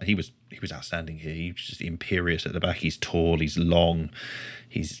months out. He was outstanding here. He was just imperious at the back. He's tall, he's long,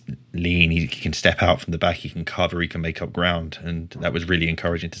 he's lean, he can step out from the back, he can cover, he can make up ground, and that was really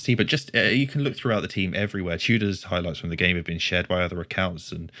encouraging to see. But just you can look throughout the team everywhere. Tudor's highlights from the game have been shared by other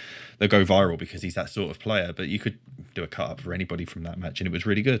accounts, and they'll go viral because he's that sort of player. But you could do a cut-up for anybody from that match, and it was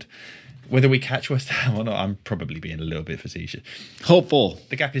really good. Whether we catch West Ham or not, I'm probably being a little bit facetious. Hopeful.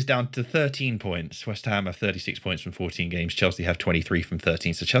 The gap is down to 13 points. West Ham have 36 points from 14 games. Chelsea have 23 from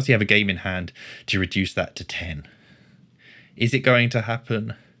 13. So Chelsea have a game in hand to reduce that to 10. Is it going to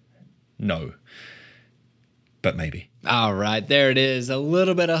happen? No. But maybe. All right, there it is. A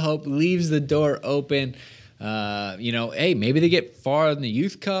little bit of hope leaves the door open. Hey, maybe they get far in the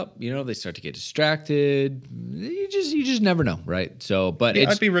Youth Cup. They start to get distracted. You just never know, right? So, but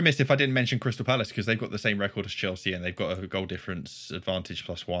I'd be remiss if I didn't mention Crystal Palace, because they've got the same record as Chelsea and they've got a goal difference advantage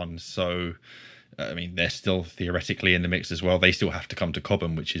 +1. So, they're still theoretically in the mix as well. They still have to come to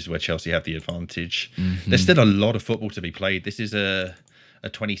Cobham, which is where Chelsea have the advantage. Mm-hmm. There's still a lot of football to be played. This is a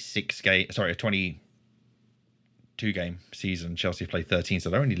 22 game season. Chelsea have played 13,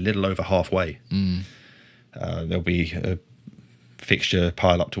 so they're only a little over halfway. There'll be a fixture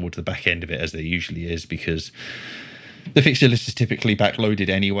pile up towards the back end of it, as there usually is, because the fixture list is typically backloaded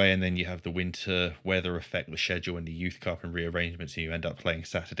anyway, and then you have the winter weather affect the schedule and the Youth Cup and rearrangements, and you end up playing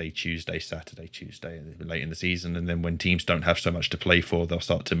Saturday, Tuesday, late in the season. And then when teams don't have so much to play for, they'll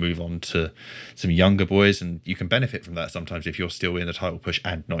start to move on to some younger boys, and you can benefit from that sometimes if you're still in a title push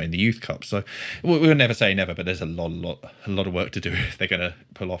and not in the Youth Cup. So we'll never say never, but there's a lot of work to do if they're going to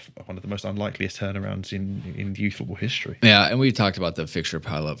pull off one of the most unlikeliest turnarounds in youth football history. Yeah, and we talked about the fixture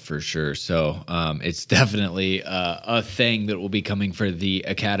pileup for sure. So it's definitely a thing that will be coming for the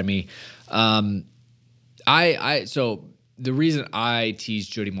academy. So the reason I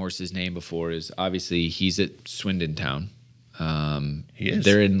teased Jody Morris's name before is obviously he's at Swindon Town. He is.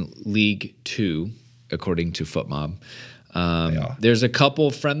 They're in League 2, according to FootMob. They are. There's a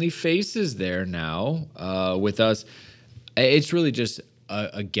couple friendly faces there now with us. It's really just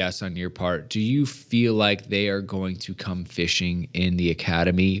a guess on your part. Do you feel like they are going to come fishing in the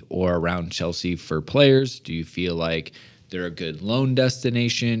academy or around Chelsea for players? Do you feel like they're a good loan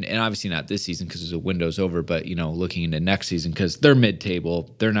destination? And obviously not this season because the window's over, but looking into next season, because they're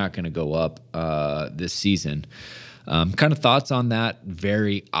mid-table, they're not going to go up this season. Kind of thoughts on that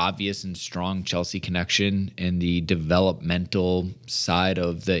very obvious and strong Chelsea connection in the developmental side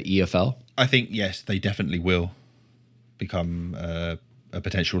of the EFL? I think, yes, they definitely will become a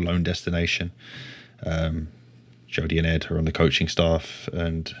potential loan destination. Jody and Ed are on the coaching staff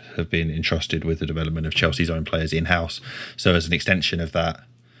and have been entrusted with the development of Chelsea's own players in-house. So as an extension of that,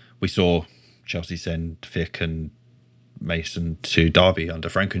 we saw Chelsea send Fick and Mason to Derby under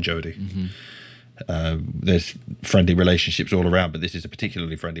Frank and Jody. Mm-hmm. There's friendly relationships all around, but this is a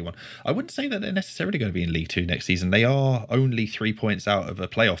particularly friendly one. I wouldn't say that they're necessarily going to be in League 2 next season. They are only 3 points out of a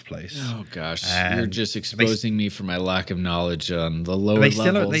playoff place. Oh, gosh. You're just exposing me for my lack of knowledge on the lower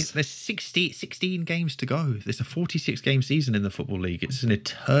levels. There's 16 games to go. There's a 46-game season in the Football League. It's an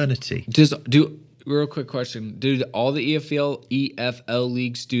eternity. Real quick question. Do all the EFL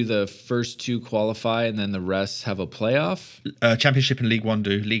leagues do the first 2 qualify and then the rest have a playoff? Championship and League 1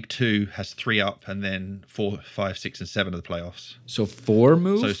 do. League 2 has 3 up and then 4, 5, 6 and 7 of the playoffs. So 4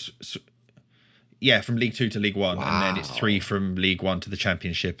 move? So yeah, from League 2 to League 1. Wow. And then it's 3 from League 1 to the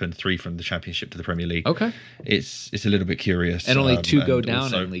Championship and 3 from the Championship to the Premier League. Okay. It's a little bit curious. And only 2 go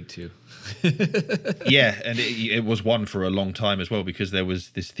down in League 2. Yeah, and it was one for a long time as well, because there was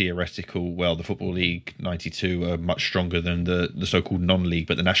this theoretical, the Football League 92 are much stronger than the so-called non-league,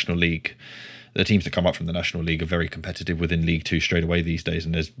 but the National League, the teams that come up from the National League are very competitive within League 2 straight away these days,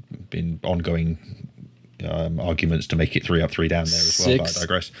 and there's been ongoing arguments to make it 3 up, 3 down there as well, but I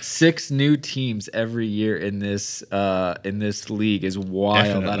digress. 6 new teams every year in this league is wild.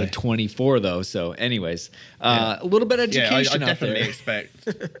 Definitely. Out of 24 though. So anyways, a little bit of education out there.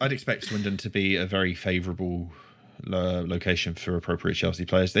 I'd expect Swindon to be a very favourable location for appropriate Chelsea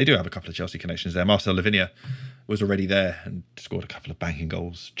players. They do have a couple of Chelsea connections there. Marcel Lavinia was already there and scored a couple of banging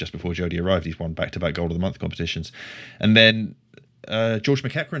goals just before Jody arrived. He's won back-to-back Goal of the Month competitions. And then George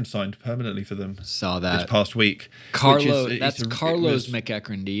McEachran signed permanently for them. Saw that this past week. Carlos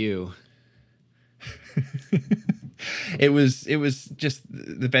McEachran to you. It was just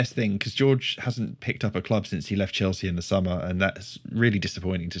the best thing because George hasn't picked up a club since he left Chelsea in the summer, and that's really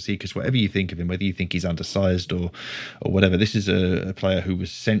disappointing to see. Because whatever you think of him, whether you think he's undersized or whatever, this is a player who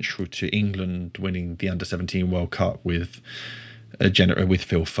was central to England winning the Under-17 World Cup with Phil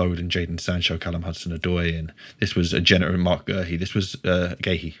Foden, Jadon Sancho, Callum Hudson-Odoi, and this was a Mark Guehi. This was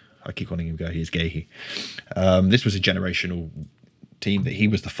Guehi. I keep calling him Guehi. It's Guehi. This was a generational team that he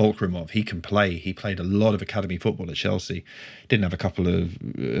was the fulcrum of. He can play. He played a lot of academy football at Chelsea. Didn't have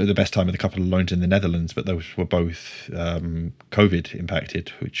the best time with a couple of loans in the Netherlands, but those were both COVID impacted,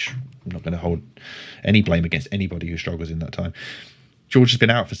 which I'm not going to hold any blame against anybody who struggles in that time. George has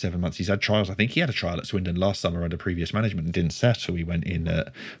been out for 7 months. He's had trials. I think he had a trial at Swindon last summer under previous management and didn't settle. He went in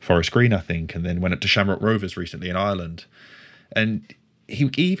at Forest Green, I think, and then went up to Shamrock Rovers recently in Ireland. And he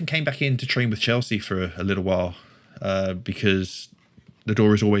even came back in to train with Chelsea for a little while because the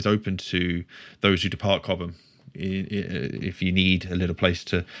door is always open to those who depart Cobham. If you need a little place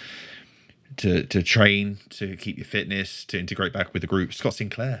to train, to keep your fitness, to integrate back with the group. Scott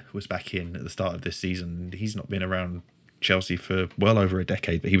Sinclair was back in at the start of this season. He's not been around Chelsea for well over a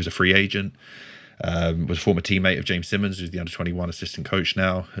decade, but he was a free agent. Was a former teammate of James Simmons, who's the under-21 assistant coach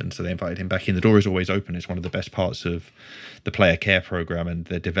now, and so they invited him back in. The door is always open. It's one of the best parts of the player care program, and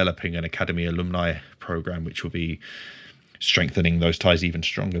they're developing an academy alumni program, which will be strengthening those ties even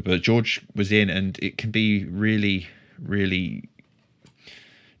stronger. But George was in, and it can be really, really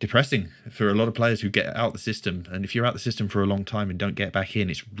depressing for a lot of players who get out the system. And if you're out the system for a long time and don't get back in,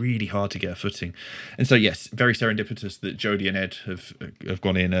 it's really hard to get a footing. And so, yes, very serendipitous that Jody and Ed have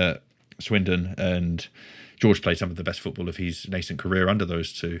gone in at Swindon, and George played some of the best football of his nascent career under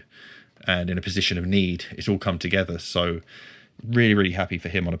those two. And in a position of need, it's all come together. So really, really happy for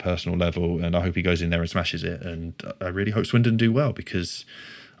him on a personal level, and I hope he goes in there and smashes it. And I really hope Swindon do well, because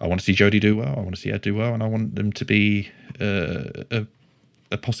I want to see Jody do well, I want to see Ed do well, and I want them to be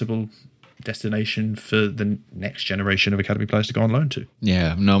a possible destination for the next generation of academy players to go on loan to.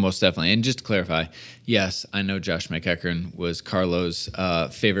 Yeah, no, most definitely. And just to clarify, yes, I know Josh McEachern was Carlo's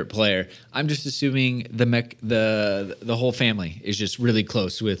favorite player. I'm just assuming the whole family is just really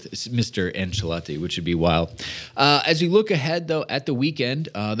close with Mr. Ancelotti, which would be wild. As we look ahead, though, at the weekend,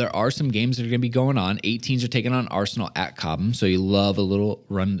 there are some games that are going to be going on. 8 teams are taking on Arsenal at Cobham, so you love a little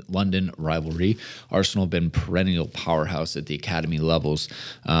London rivalry. Arsenal have been perennial powerhouse at the academy levels,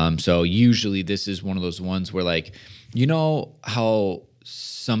 so usually this is one of those ones where, like, you know how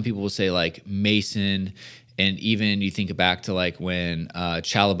some people will say, like, Mason, and even you think back to, like, when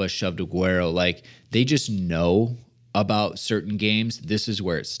Chalobah shoved Aguero, like, they just know about certain games. This is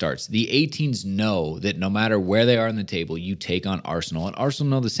where it starts. The 18s know that no matter where they are on the table, you take on Arsenal, and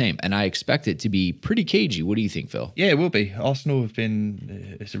Arsenal know the same. And I expect it to be pretty cagey. What do you think, Phil? Yeah, it will be. Arsenal have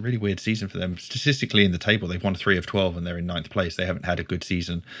been, it's a really weird season for them. Statistically in the table, they've won 3 of 12 and they're in 9th place. They haven't had a good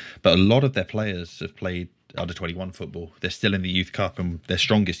season. But a lot of their players have played under-21 football. They're still in the Youth Cup, and their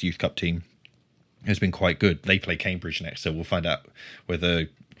strongest Youth Cup team has been quite good. They play Cambridge next, so we'll find out whether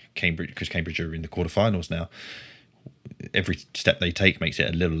because Cambridge are in the quarterfinals now, every step they take makes it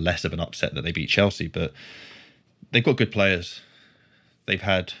a little less of an upset that they beat Chelsea. But they've got good players. They've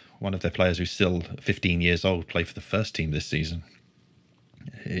had one of their players who's still 15 years old play for the first team this season.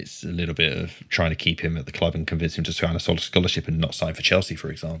 It's a little bit of trying to keep him at the club and convince him to sign a solid scholarship and not sign for Chelsea, for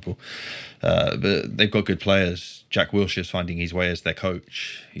example. But they've got good players. Jack Wilshere's finding his way as their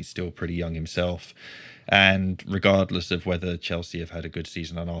coach. He's still pretty young himself. And regardless of whether Chelsea have had a good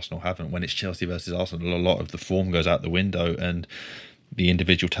season and Arsenal haven't, when it's Chelsea versus Arsenal, a lot of the form goes out the window, and the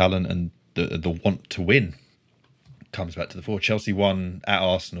individual talent and the want to win comes back to the fore. Chelsea won at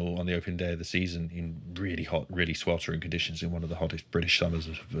Arsenal on the opening day of the season in really hot, really sweltering conditions in one of the hottest British summers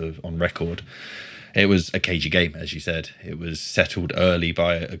on record. It was a cagey game, as you said. It was settled early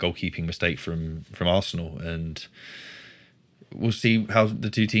by a goalkeeping mistake from Arsenal, and we'll see how the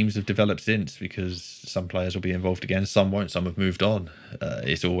two teams have developed since, because some players will be involved again, some won't, some have moved on.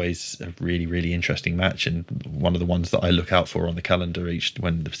 It's always a really, really interesting match, and one of the ones that I look out for on the calendar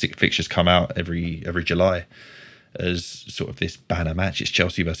when the fixtures come out every July as sort of this banner match. It's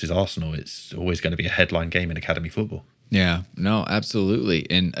Chelsea versus Arsenal. It's always going to be a headline game in academy football. Yeah, no, absolutely.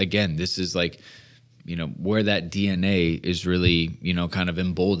 And again, this is like, you know, where that DNA is really, you know, kind of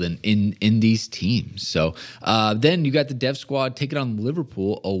emboldened in these teams. So then you got the Dev Squad taking on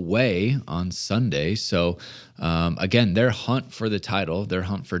Liverpool away on Sunday. So again, their hunt for the title, their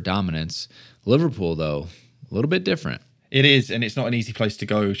hunt for dominance. Liverpool, though, a little bit different. It is, and it's not an easy place to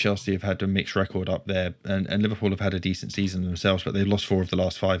go. Chelsea have had a mixed record up there, and Liverpool have had a decent season themselves, but they've lost 4 of the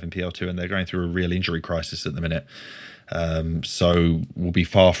last 5 in PL2, and they're going through a real injury crisis at the minute. So we'll be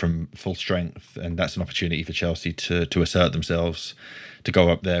far from full strength, and that's an opportunity for Chelsea to assert themselves, to go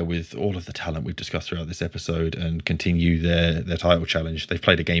up there with all of the talent we've discussed throughout this episode and continue their title challenge. They've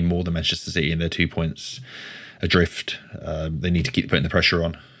played a game more than Manchester City, and they're 2 points adrift. They need to keep putting the pressure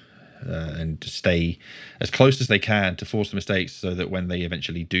on. And to stay as close as they can to force the mistakes so that when they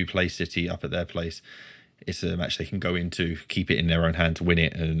eventually do play City up at their place, it's a match they can go into, keep it in their own hands, win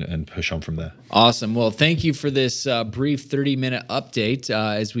it, and push on from there. Awesome. Well, thank you for this brief 30-minute update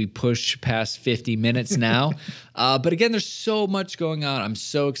as we push past 50 minutes now. But again, there's so much going on. I'm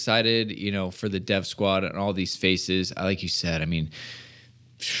so excited, for the dev squad and all these faces. Like you said, I mean,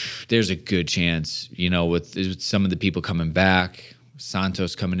 there's a good chance, with some of the people coming back,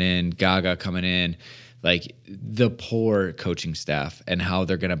 Santos coming in, Gaga coming in, like the poor coaching staff and how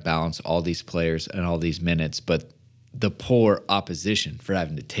they're going to balance all these players and all these minutes, but the poor opposition for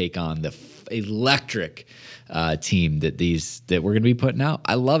having to take on the electric team that we're going to be putting out.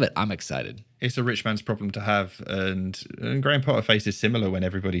 I love it. I'm excited. It's a rich man's problem to have, and Graham Potter faces similar when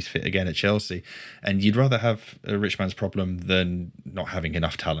everybody's fit again at Chelsea. And you'd rather have a rich man's problem than not having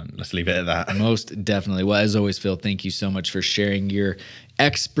enough talent. Let's leave it at that. Most definitely. Well, as always, Phil, thank you so much for sharing your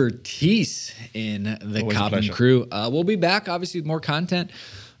expertise in the Cobham crew. We'll be back, obviously, with more content.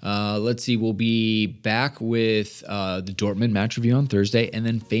 Let's see. We'll be back with the Dortmund match review on Thursday, and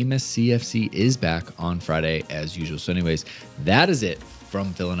then Famous CFC is back on Friday as usual. So anyways, that is it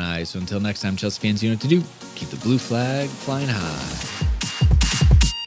from Phil and I. So until next time, Chelsea fans, you know what to do. Keep the blue flag flying high.